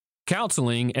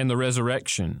counseling and the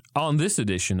resurrection on this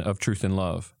edition of Truth and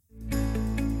Love.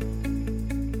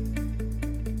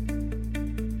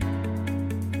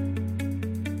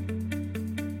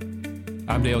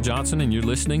 I'm Dale Johnson, and you're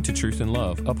listening to Truth and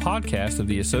Love, a podcast of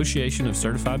the Association of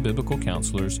Certified Biblical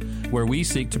Counselors, where we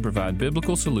seek to provide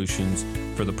biblical solutions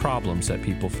for the problems that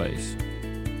people face.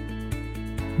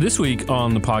 This week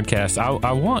on the podcast,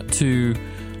 I want to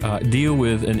deal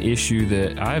with an issue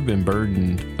that I've been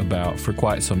burdened about for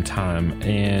quite some time,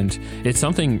 and it's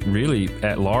something really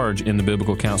at large in the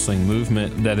biblical counseling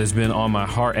movement that has been on my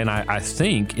heart, and I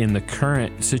think in the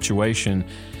current situation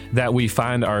that we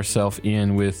find ourselves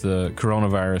in with the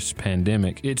coronavirus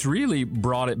pandemic, it's really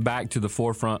brought it back to the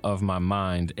forefront of my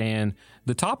mind. And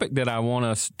the topic that I want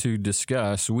us to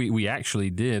discuss, we actually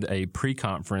did a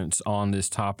pre-conference on this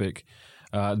topic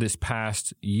this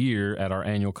past year at our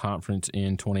annual conference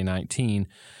in 2019.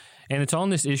 And it's on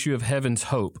this issue of heaven's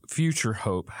hope, future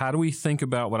hope. How do we think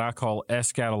about what I call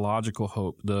eschatological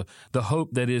hope, the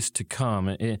hope that is to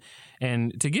come?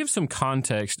 And to give some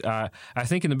context, I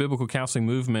think in the biblical counseling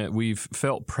movement, we've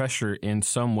felt pressure in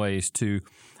some ways to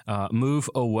move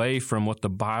away from what the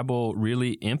Bible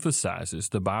really emphasizes.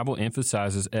 The Bible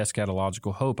emphasizes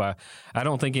eschatological hope. I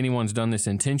don't think anyone's done this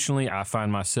intentionally. I find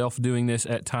myself doing this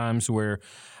at times where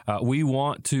we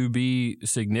want to be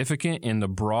significant in the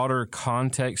broader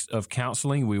context of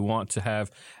counseling. We want to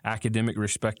have academic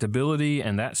respectability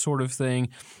and that sort of thing.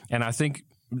 And I think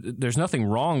there's nothing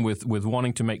wrong with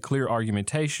wanting to make clear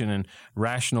argumentation and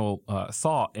rational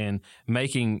thought and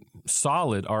making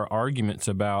solid our arguments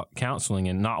about counseling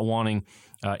and not wanting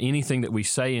anything that we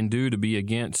say and do to be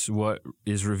against what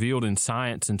is revealed in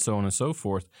science and so on and so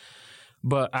forth.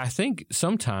 But I think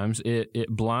sometimes it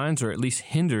blinds or at least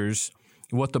hinders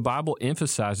what the Bible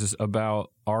emphasizes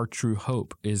about our true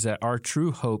hope, is that our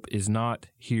true hope is not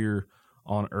here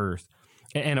on earth.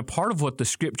 And a part of what the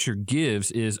Scripture gives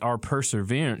is our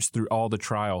perseverance through all the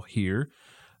trial here.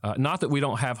 Not that we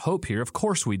don't have hope here, of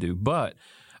course we do, but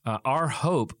our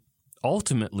hope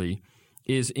ultimately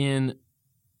is in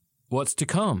what's to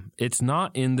come. It's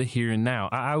not in the here and now.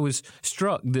 I was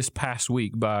struck this past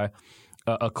week by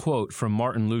a quote from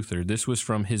Martin Luther. This was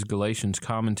from his Galatians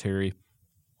commentary.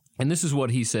 And this is what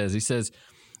he says. He says,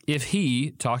 "If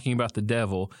he," talking about the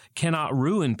devil, "cannot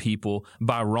ruin people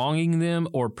by wronging them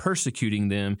or persecuting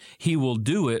them, he will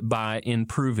do it by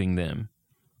improving them."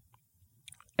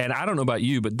 And I don't know about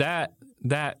you, but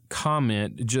that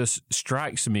comment just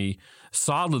strikes me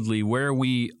solidly where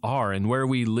we are and where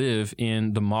we live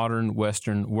in the modern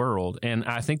Western world. And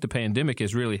I think the pandemic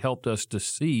has really helped us to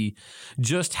see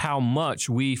just how much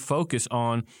we focus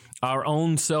on our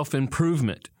own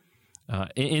self-improvement.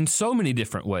 In so many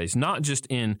different ways, not just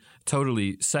in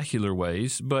totally secular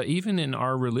ways, but even in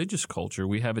our religious culture,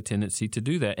 we have a tendency to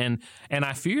do that. And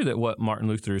I fear that what Martin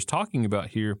Luther is talking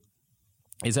about here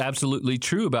is absolutely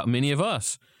true about many of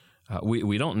us.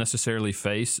 We don't necessarily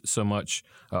face so much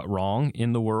wrong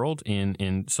in the world,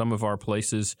 in some of our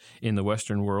places in the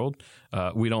Western world.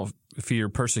 We don't fear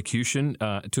persecution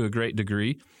to a great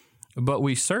degree. But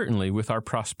we certainly, with our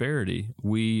prosperity,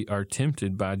 we are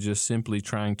tempted by just simply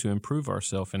trying to improve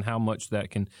ourselves and how much that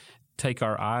can take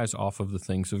our eyes off of the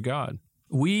things of God.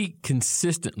 We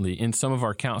consistently, in some of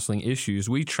our counseling issues,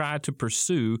 we try to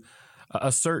pursue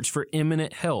a search for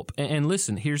imminent help. And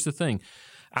listen, here's the thing.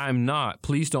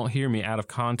 Please don't hear me out of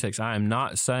context. I am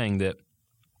not saying that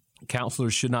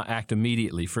counselors should not act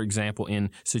immediately, for example, in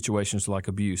situations like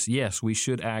abuse. Yes, we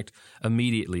should act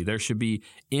immediately. There should be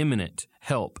imminent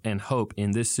help and hope in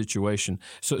this situation.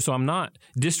 So I'm not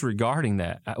disregarding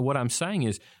that. What I'm saying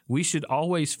is we should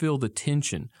always feel the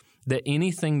tension that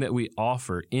anything that we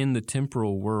offer in the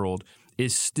temporal world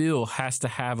still has to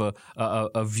have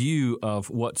a view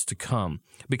of what's to come,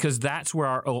 because that's where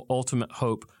our ultimate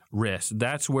hope rests.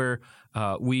 That's where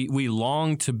we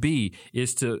long to be,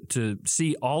 is to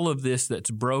see all of this that's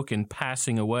broken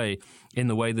passing away in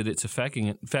the way that it's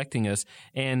affecting us.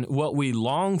 And what we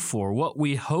long for, what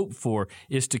we hope for,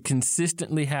 is to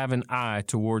consistently have an eye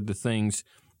toward the things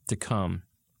to come.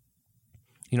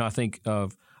 You know, I think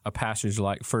of a passage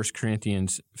like 1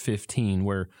 Corinthians 15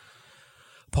 where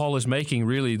Paul is making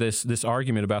really this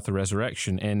argument about the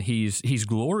resurrection, and he's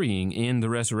glorying in the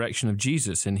resurrection of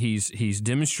Jesus, and he's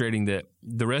demonstrating that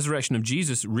the resurrection of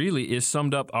Jesus really is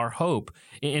summed up our hope.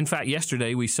 In fact,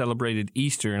 yesterday we celebrated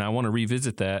Easter, and I want to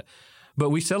revisit that, but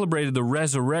we celebrated the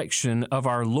resurrection of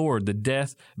our Lord, the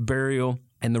death, burial,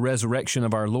 and the resurrection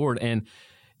of our Lord, and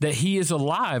that he is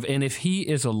alive. And if he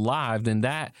is alive, then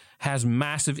that has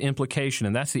massive implication.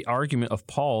 And that's the argument of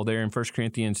Paul there in 1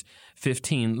 Corinthians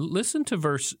 15. Listen to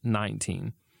verse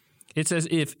 19. It says,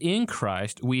 if in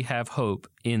Christ we have hope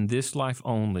in this life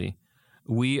only,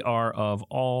 we are of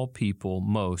all people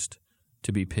most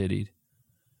to be pitied.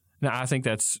 Now, I think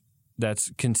that's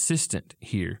consistent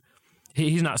here.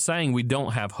 He's not saying we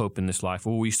don't have hope in this life.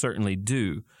 Well, we certainly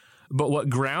do. But what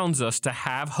grounds us to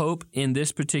have hope in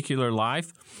this particular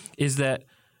life is that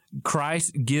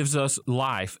Christ gives us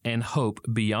life and hope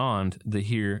beyond the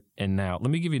here and now. Let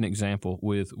me give you an example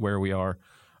with where we are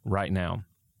right now,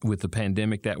 with the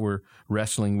pandemic that we're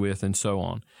wrestling with and so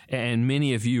on. And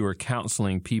many of you are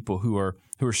counseling people who are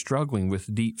struggling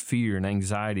with deep fear and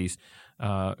anxieties,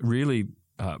 really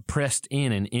pressed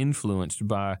in and influenced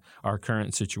by our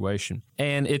current situation.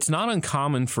 And it's not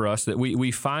uncommon for us that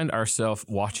we find ourselves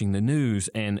watching the news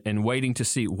and waiting to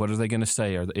see, what are they going to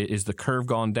say? Is the curve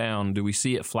gone down? Do we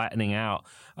see it flattening out?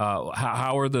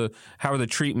 How are the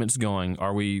treatments going?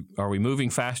 Are we moving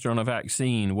faster on a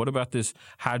vaccine? What about this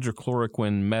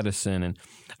hydrochloroquine medicine? And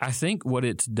I think what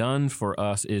it's done for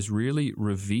us is really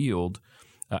revealed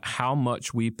how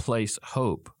much we place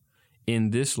hope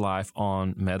in this life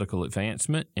on medical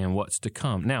advancement and what's to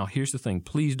come. Now, here's the thing.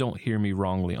 Please don't hear me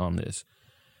wrongly on this.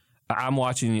 I'm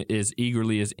watching it as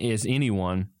eagerly as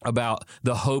anyone about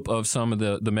the hope of some of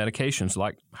the medications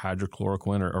like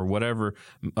hydrochloroquine or whatever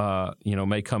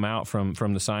may come out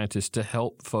from the scientists to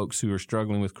help folks who are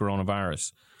struggling with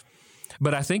coronavirus.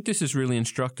 But I think this is really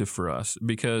instructive for us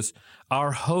because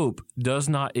our hope does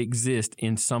not exist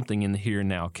in something in the here and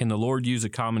now. Can the Lord use a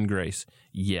common grace?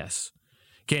 Yes.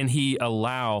 Can he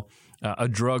allow a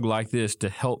drug like this to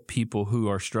help people who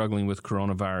are struggling with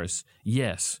coronavirus?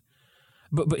 Yes.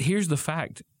 But here's the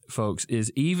fact, folks,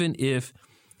 is even if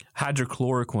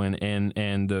hydrochloroquine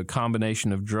and the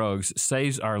combination of drugs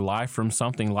saves our life from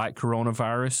something like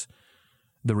coronavirus,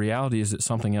 the reality is that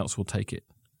something else will take it.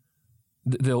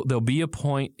 There'll be a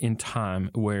point in time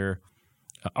where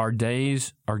our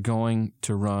days are going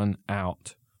to run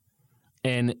out.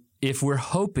 And if we're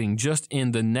hoping just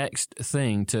in the next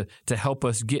thing to help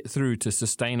us get through, to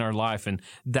sustain our life, and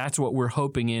that's what we're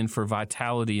hoping in for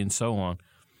vitality and so on,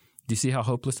 do you see how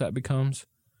hopeless that becomes?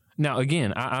 Now,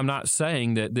 again, I'm not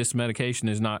saying that this medication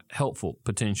is not helpful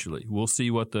potentially. We'll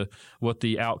see what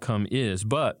the outcome is.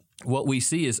 But what we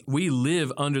see is we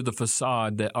live under the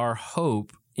facade that our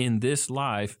hope in this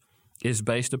life is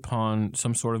based upon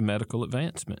some sort of medical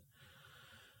advancement.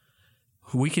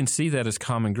 We can see that as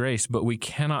common grace, but we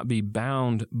cannot be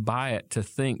bound by it to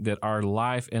think that our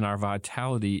life and our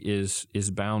vitality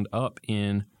is bound up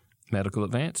in medical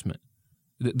advancement.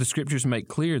 The Scriptures make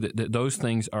clear that those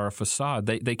things are a facade.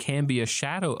 They can be a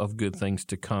shadow of good things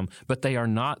to come, but they are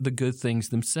not the good things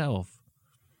themselves.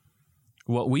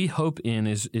 What we hope in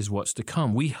is what's to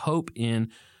come. We hope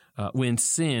in when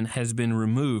sin has been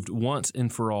removed once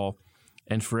and for all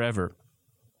and forever.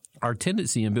 Our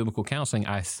tendency in biblical counseling,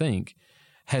 I think,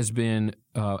 has been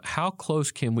how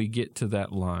close can we get to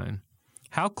that line?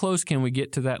 How close can we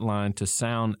get to that line to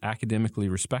sound academically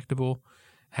respectable?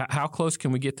 How close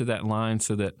can we get to that line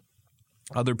so that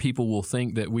other people will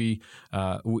think that we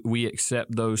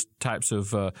accept those types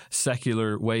of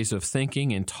secular ways of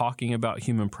thinking and talking about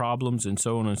human problems and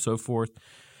so on and so forth?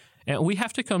 And we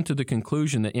have to come to the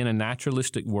conclusion that in a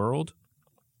naturalistic world,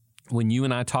 when you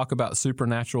and I talk about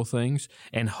supernatural things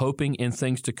and hoping in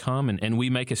things to come, and we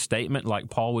make a statement like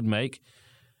Paul would make,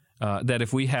 that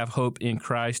if we have hope in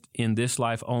Christ in this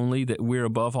life only, that we're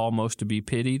above all most to be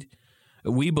pitied,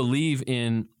 we believe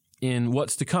in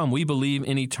what's to come. We believe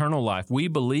in eternal life. We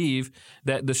believe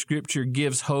that the Scripture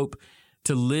gives hope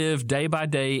to live day by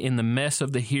day in the mess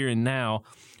of the here and now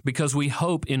because we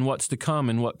hope in what's to come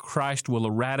and what Christ will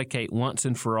eradicate once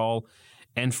and for all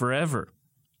and forever.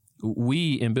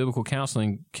 We in biblical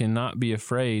counseling cannot be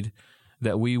afraid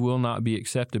that we will not be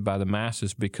accepted by the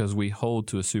masses because we hold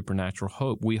to a supernatural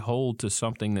hope. We hold to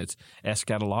something that's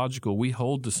eschatological. We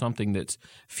hold to something that's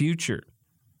future.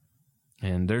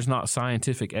 And there's not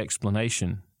scientific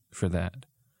explanation for that.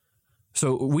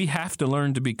 So we have to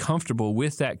learn to be comfortable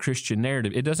with that Christian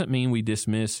narrative. It doesn't mean we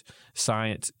dismiss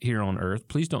science here on earth.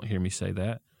 Please don't hear me say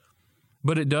that.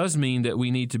 But it does mean that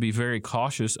we need to be very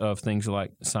cautious of things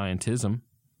like scientism.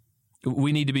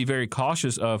 We need to be very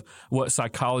cautious of what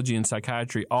psychology and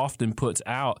psychiatry often puts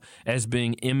out as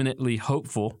being eminently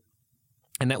hopeful,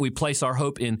 and that we place our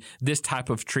hope in this type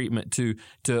of treatment to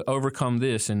overcome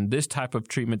this and this type of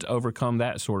treatment to overcome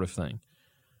that sort of thing.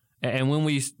 And when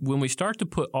we start to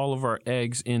put all of our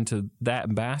eggs into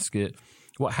that basket,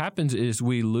 what happens is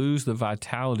we lose the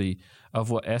vitality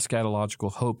of what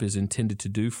eschatological hope is intended to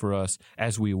do for us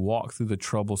as we walk through the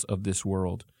troubles of this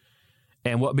world.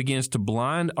 And what begins to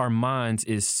blind our minds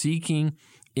is seeking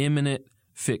imminent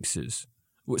fixes.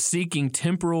 seeking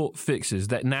temporal fixes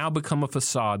that now become a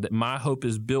facade, that my hope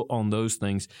is built on those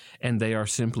things, and they are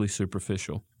simply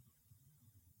superficial.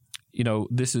 You know,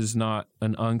 this is not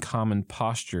an uncommon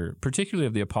posture, particularly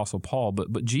of the Apostle Paul,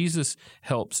 but Jesus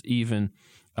helps even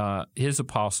his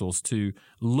apostles to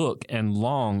look and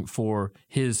long for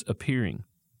his appearing.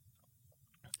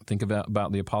 Think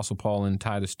about the Apostle Paul in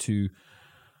Titus 2,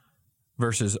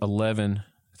 verses 11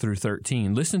 through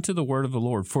 13. Listen to the word of the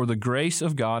Lord. For the grace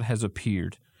of God has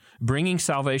appeared, bringing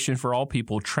salvation for all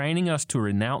people, training us to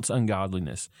renounce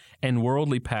ungodliness and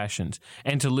worldly passions,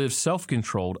 and to live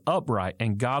self-controlled, upright,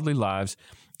 and godly lives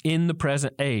in the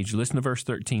present age. Listen to verse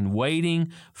 13.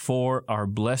 Waiting for our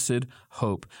blessed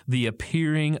hope, the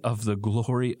appearing of the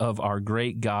glory of our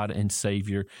great God and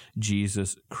Savior,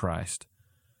 Jesus Christ.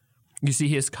 You see,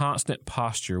 his constant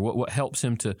posture, what helps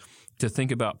him to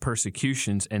think about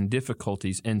persecutions and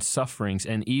difficulties and sufferings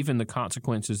and even the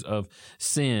consequences of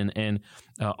sin and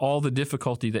all the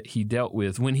difficulty that he dealt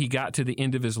with. When he got to the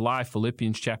end of his life,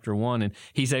 Philippians chapter 1, and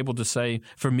he's able to say,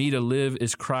 for me to live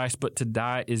is Christ, but to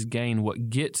die is gain.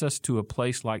 What gets us to a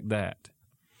place like that?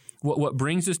 What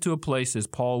brings us to a place, as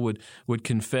Paul would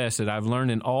confess, that I've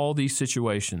learned in all these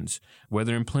situations,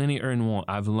 whether in plenty or in want,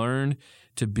 I've learned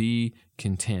to be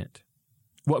content.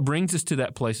 What brings us to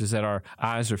that place is that our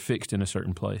eyes are fixed in a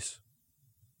certain place.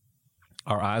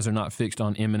 Our eyes are not fixed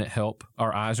on imminent help.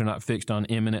 Our eyes are not fixed on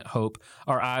imminent hope.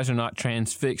 Our eyes are not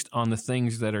transfixed on the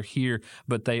things that are here,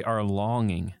 but they are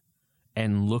longing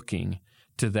and looking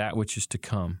to that which is to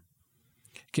come.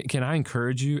 Can I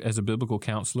encourage you as a biblical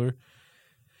counselor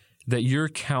that your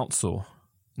counsel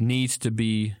needs to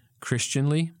be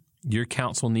Christianly, your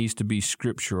counsel needs to be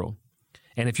scriptural.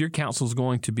 And if your counsel is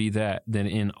going to be that, then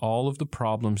in all of the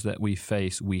problems that we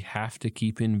face, we have to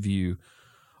keep in view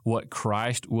what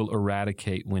Christ will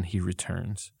eradicate when he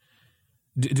returns.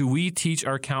 Do we teach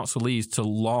our counselees to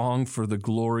long for the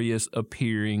glorious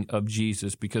appearing of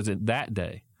Jesus? Because in that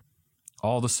day,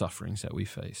 all the sufferings that we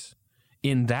face,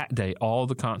 in that day, all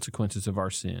the consequences of our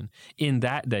sin, in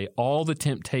that day, all the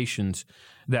temptations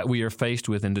that we are faced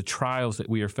with and the trials that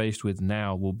we are faced with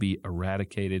now will be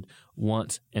eradicated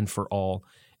once and for all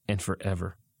and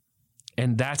forever.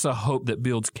 And that's a hope that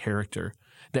builds character,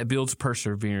 that builds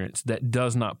perseverance, that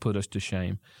does not put us to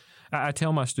shame. I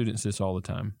tell my students this all the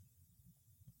time.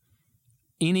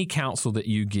 Any counsel that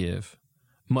you give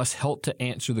must help to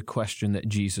answer the question that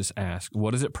Jesus asked.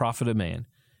 What does it profit a man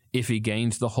if he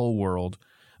gains the whole world,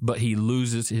 but he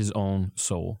loses his own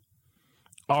soul?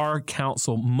 Our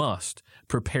counsel must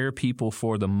prepare people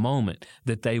for the moment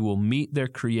that they will meet their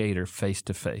Creator face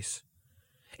to face.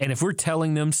 And if we're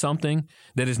telling them something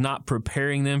that is not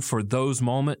preparing them for those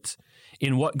moments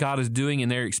in what God is doing in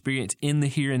their experience in the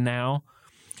here and now,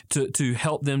 to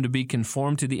help them to be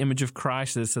conformed to the image of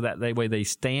Christ so that way they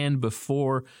stand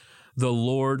before the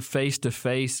Lord face to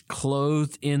face,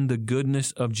 clothed in the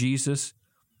goodness of Jesus,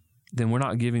 then we're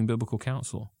not giving biblical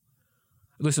counsel.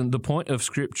 Listen, the point of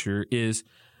Scripture is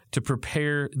to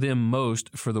prepare them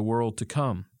most for the world to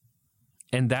come.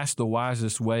 And that's the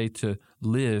wisest way to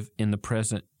live in the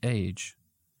present age.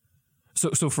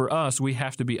 So for us, we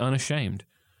have to be unashamed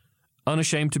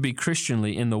to be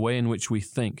Christianly in the way in which we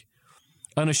think,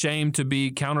 unashamed to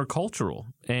be countercultural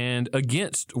and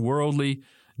against worldly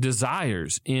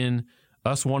desires in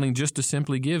us wanting just to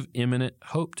simply give imminent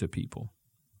hope to people.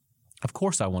 Of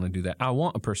course I want to do that. I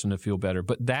want a person to feel better,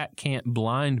 but that can't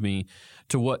blind me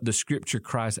to what the Scripture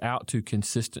cries out to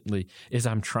consistently, is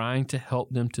I'm trying to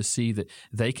help them to see that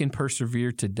they can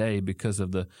persevere today because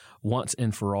of the once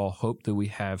and for all hope that we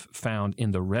have found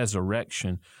in the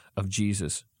resurrection of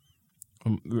Jesus.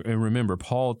 And remember,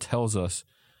 Paul tells us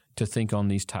to think on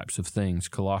these types of things,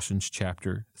 Colossians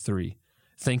chapter 3.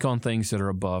 Think on things that are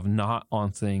above, not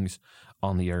on things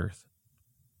on the earth.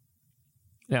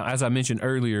 Now, as I mentioned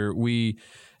earlier, we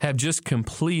have just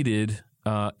completed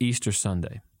Easter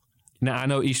Sunday. Now, I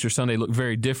know Easter Sunday looked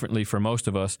very differently for most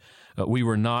of us. We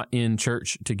were not in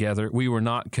church together. We were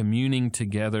not communing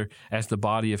together as the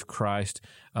body of Christ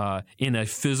in a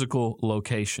physical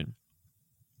location.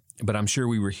 But I'm sure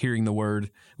we were hearing the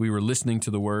Word. We were listening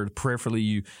to the Word. Prayerfully,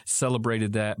 you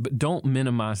celebrated that. But don't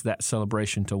minimize that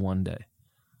celebration to one day.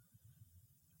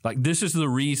 Like, this is the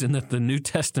reason that the New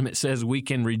Testament says we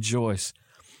can rejoice.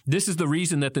 This is the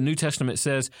reason that the New Testament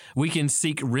says we can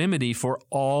seek remedy for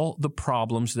all the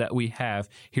problems that we have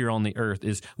here on the earth,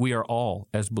 is we are all,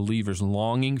 as believers,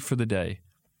 longing for the day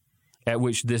at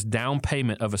which this down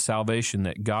payment of a salvation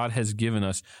that God has given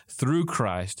us through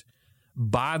Christ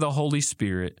by the Holy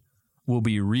Spirit will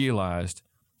be realized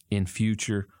in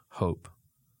future hope.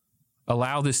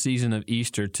 Allow this season of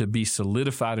Easter to be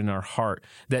solidified in our heart,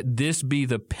 that this be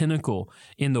the pinnacle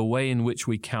in the way in which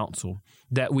we counsel,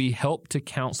 that we help to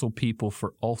counsel people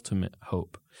for ultimate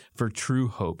hope, for true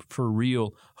hope, for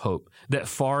real hope, that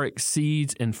far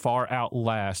exceeds and far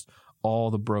outlasts all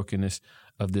the brokenness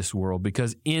of this world.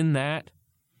 Because in that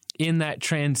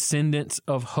transcendence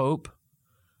of hope,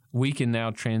 we can now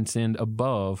transcend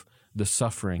above the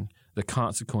suffering, the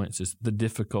consequences, the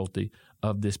difficulty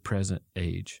of this present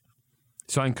age.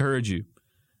 So I encourage you,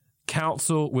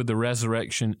 counsel with the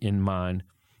resurrection in mind.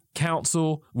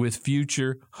 Counsel with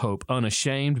future hope,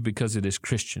 unashamed because it is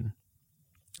Christian,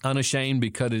 unashamed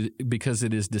because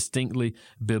it is distinctly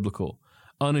biblical,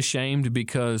 unashamed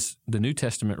because the New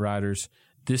Testament writers,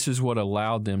 this is what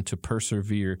allowed them to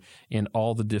persevere in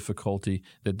all the difficulty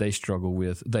that they struggle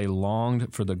with. They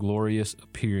longed for the glorious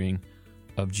appearing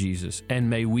of Jesus. And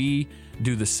may we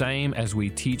do the same as we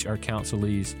teach our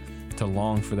counselees to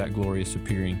long for that glorious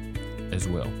appearing as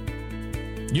well.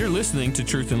 You're listening to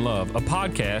Truth and Love, a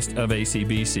podcast of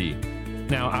ACBC.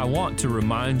 Now, I want to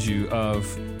remind you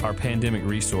of our pandemic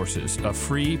resources, a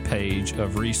free page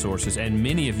of resources, and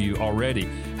many of you already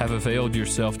have availed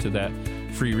yourself to that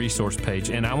free resource page.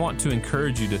 And I want to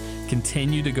encourage you to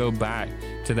continue to go back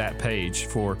to that page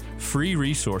for free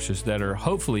resources that are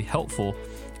hopefully helpful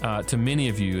to many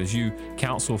of you as you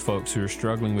counsel folks who are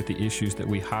struggling with the issues that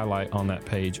we highlight on that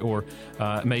page, or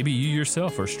maybe you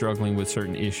yourself are struggling with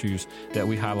certain issues that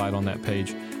we highlight on that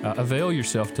page. Avail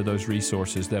yourself to those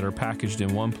resources that are packaged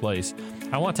in one place.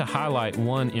 I want to highlight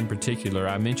one in particular.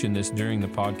 I mentioned this during the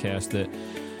podcast that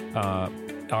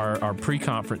our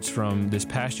pre-conference from this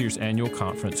past year's annual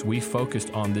conference, we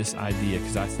focused on this idea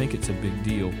because I think it's a big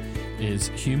deal, is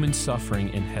human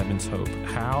suffering and heaven's hope.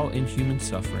 How in human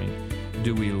suffering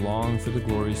do we long for the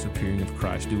glorious appearing of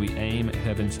Christ? Do we aim at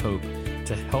heaven's hope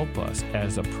to help us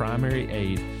as a primary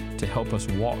aid to help us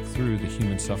walk through the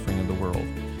human suffering of the world?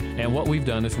 And what we've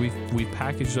done is we've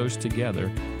packaged those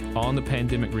together on the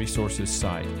Pandemic Resources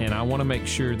site. And I want to make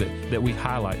sure that we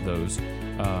highlight those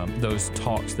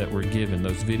talks that were given,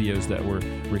 those videos that were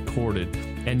recorded.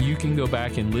 And you can go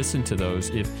back and listen to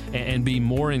those and be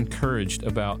more encouraged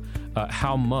about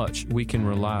how much we can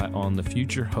rely on the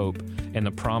future hope and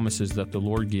the promises that the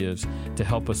Lord gives to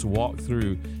help us walk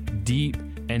through deep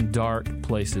and dark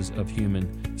places of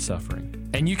human suffering.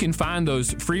 And you can find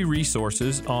those free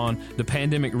resources on the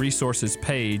Pandemic Resources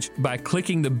page by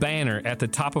clicking the banner at the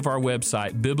top of our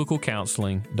website,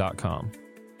 biblicalcounseling.com.